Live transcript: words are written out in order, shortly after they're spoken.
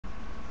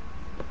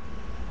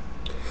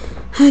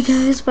Hi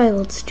guys,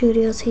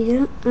 biobuilderstudios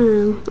here.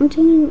 I'm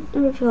doing a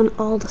review on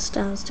all the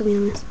stars, to be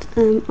honest.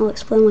 I'll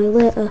explain why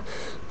later,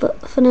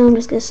 but for now I'm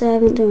just going to say I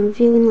haven't done a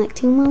review in like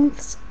 2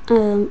 months.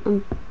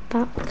 I'm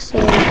back, so...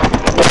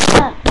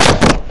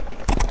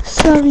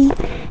 Sorry.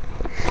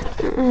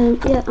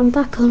 Yeah, I'm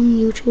back on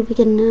YouTube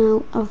again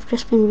now. I've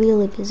just been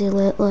really busy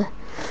lately.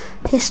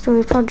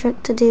 History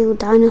project to do,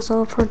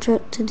 dinosaur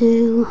project to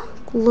do,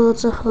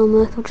 loads of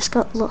homework. I've just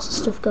got lots of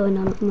stuff going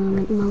on at the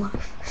moment in my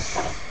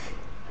life.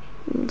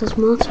 There's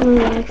more to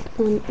my life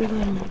than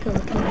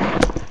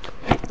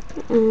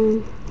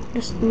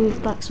just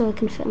move back so I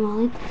can fit them all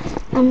in.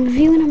 I'm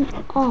reviewing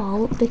them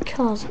all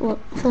because, well,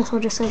 first of all,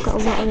 just I've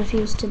got a lot of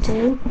reviews to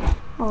do.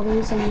 All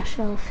these on the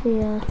shelf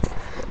here.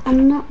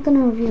 I'm not going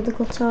to review the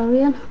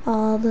Glatorian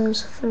or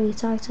those 3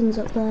 Titans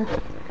up there.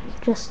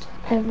 Just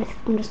everything.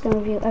 I'm just going to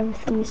review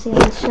everything you see on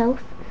the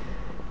shelf,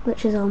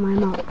 which is all my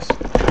mocks.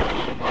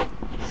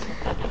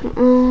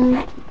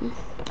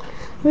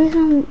 The reason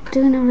I'm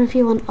doing a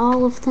review on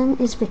all of them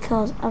is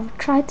because I've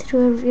tried to do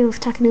a review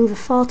of Takenova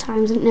 4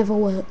 times and it never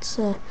worked,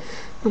 so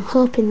I'm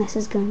hoping this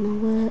is going to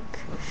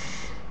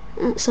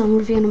work. So I'm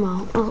reviewing them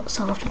all,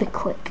 so I'll have to be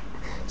quick.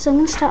 So I'm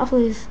going to start off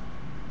with,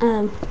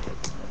 I'm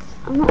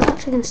not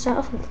actually going to start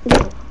off with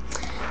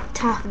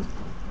Taken.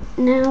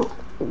 Now,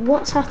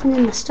 what's happened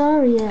in the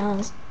story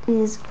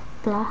is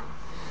blah.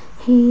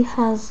 He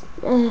has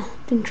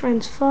been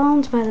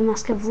transformed by the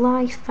Mask of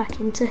Life back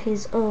into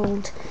his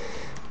old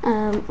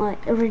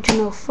like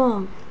original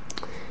form.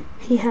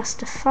 He has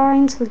to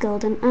find the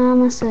golden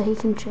armor so he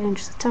can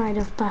change the tide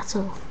of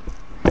battle.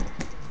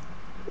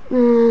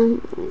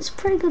 It's a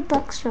pretty good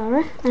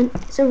backstory and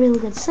it's a really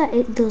good set.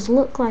 It does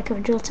look like a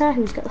Jota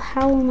who's got the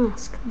Howl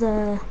mask,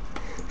 the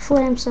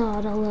flame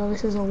sword, although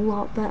this is a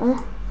lot better.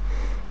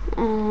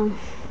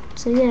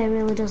 So yeah, it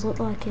really does look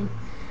like him.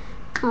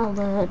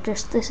 Although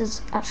this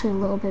is actually a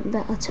little bit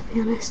better, to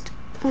be honest.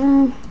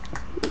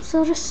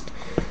 So just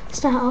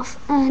start off,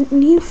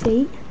 new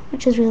feet,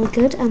 which is really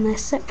good, and they're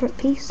separate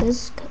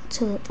pieces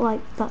to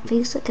like that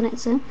piece that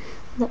connects in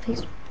that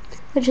piece,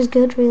 which is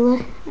good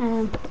really.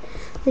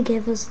 They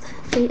gave us the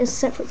feet as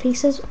separate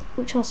pieces,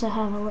 which also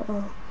have a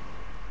little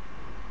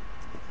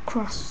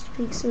cross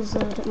pieces. I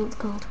don't know what they're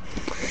called.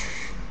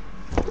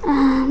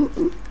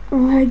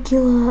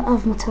 Regular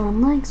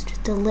Avmaton legs,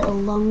 just a little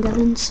longer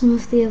than some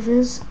of the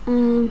others.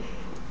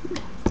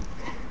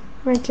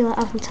 Regular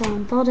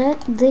Avmaton body.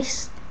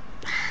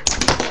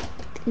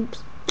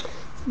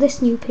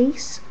 This new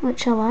piece,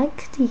 which I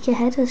like, Tiki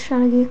head as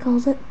Shanagu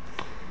calls it.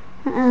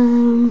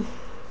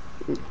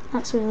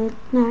 That's really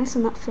nice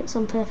and that fits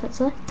on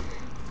perfectly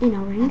in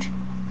orange.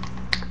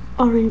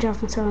 Orange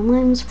Avmaton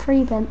limbs,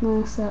 pre-bent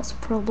there, so that's a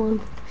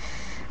problem.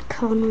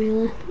 Con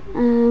really.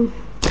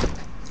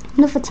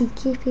 Another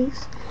Tiki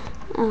piece,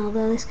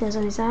 although this goes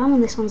on his arm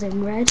and this one's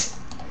in red,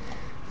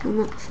 and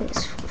that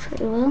fits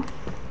pretty well.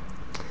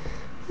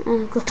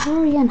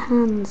 Glatorian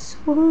hands,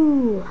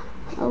 woohoo!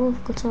 I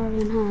love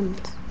Glatorian hands.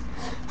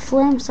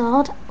 Flame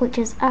sword, which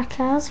is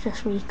Akar's,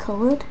 just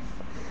recoloured,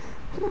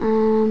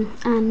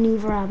 and new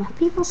armor.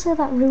 People say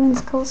that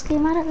ruins the colour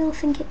scheme. I don't really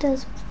think it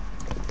does.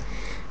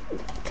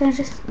 Can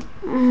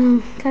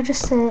I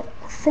just say,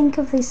 think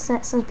of these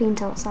sets as being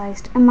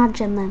italicized.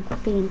 Imagine them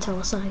being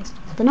italicized.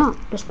 They're not,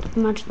 just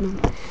imagine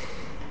them.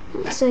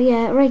 So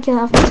yeah,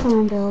 regular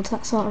Avmaton build,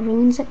 that sort of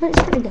ruins it, but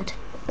it's pretty good.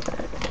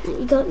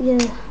 You got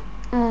your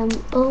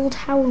old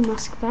Howl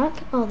mask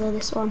back, although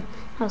this one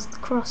has the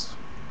cross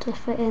to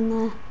fit in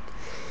there.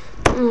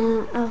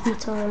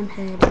 Avmaton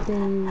head,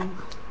 boom.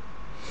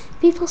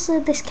 People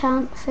said this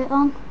can't fit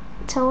on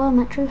Tower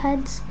Metro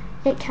heads.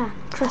 It can,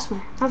 trust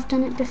me, I've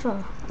done it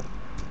before.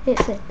 It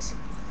fits.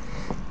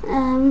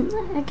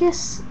 I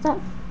guess that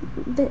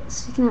bit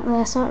sticking out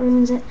there sort of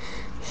ruins it.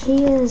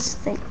 Here's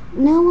the thing,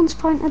 no one's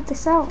pointed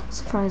this out,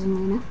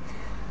 surprisingly enough.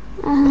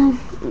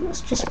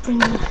 Let's just bring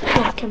the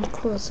webcam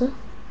closer.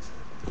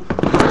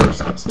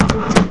 Just get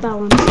something to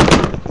balance.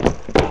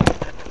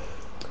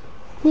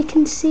 You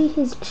can see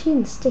his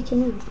chin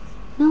sticking out.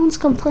 No one's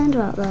complained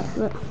about that,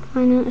 but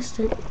I noticed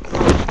it.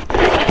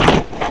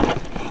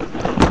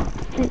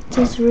 It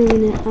does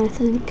ruin it, I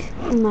think,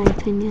 in my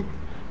opinion.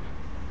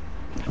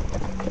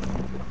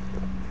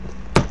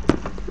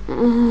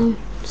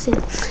 See,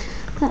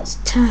 that's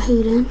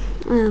Tahudan.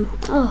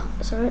 Oh,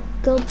 sorry,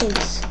 gold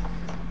piece.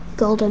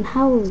 Golden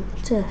Howl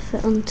to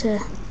fit onto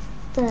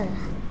there.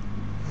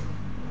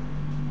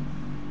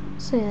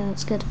 So yeah,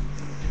 that's good.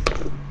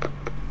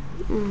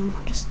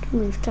 Just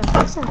move to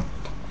the side.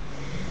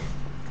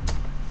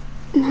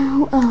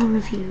 Now I'll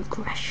review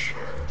Gresh.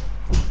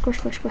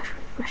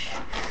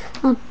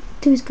 I'll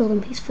do his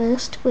golden piece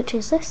first, which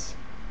is this.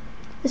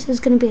 This is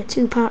going to be a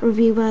 2-part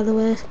review, by the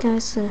way,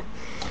 guys. So,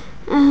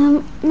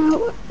 now,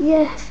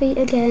 yeah, feet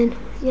again.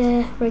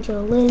 Yeah,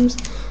 regular limbs.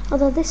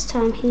 Although this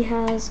time he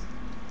has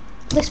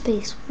this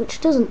piece,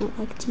 which doesn't look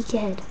like a tiki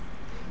head.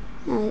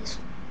 It's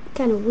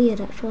kind of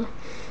weird, actually.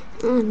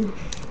 And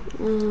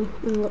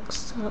looks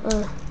sort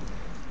of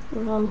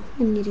wrong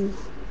when you do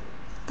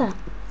that.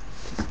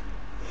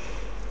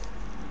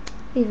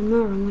 Even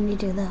more wrong when you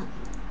do that.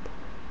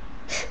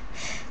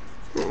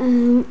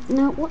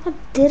 Now what I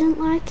didn't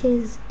like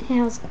is he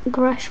has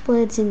grass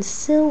blades in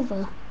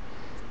silver.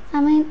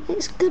 I mean,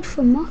 it's good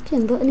for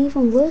mocking, but an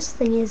even worse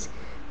thing is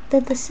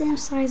they're the same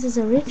size as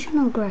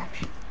original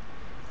grass,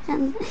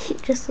 and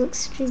it just looks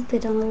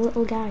stupid on a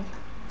little guy.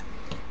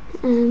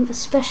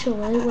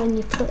 Especially when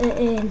you put it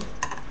in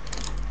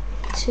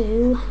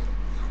to,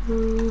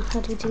 how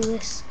do you do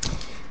this?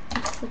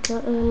 I've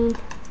forgotten.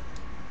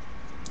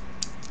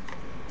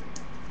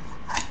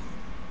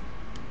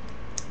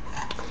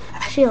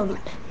 Shield.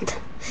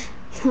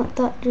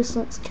 That just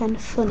looks kind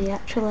of funny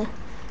actually.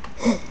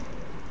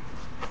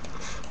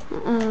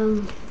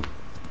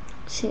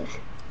 See,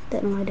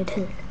 don't know why I did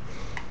it.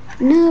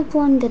 No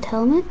blended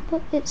helmet,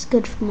 but it's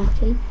good for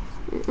mocking.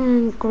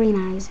 And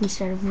green eyes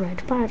instead of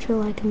red, but I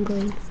actually like them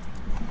green.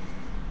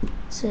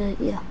 So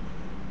yeah,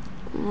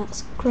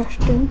 that's Crash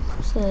done.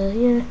 So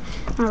yeah,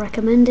 I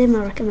recommend him.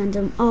 I recommend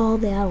them all.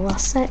 They are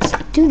last sets.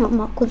 Do not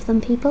mock with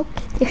them, people.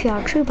 If you are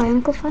a true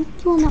Bionicle fan,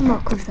 you will not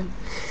mock with them.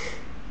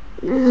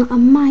 I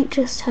might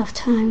just have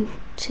time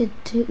to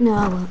do. No,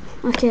 I won't.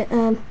 Okay,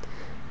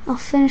 I'll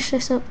finish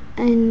this up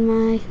in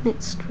my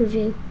next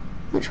review,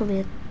 which will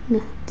be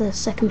the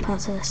second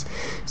part of this.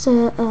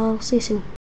 So I'll see you soon.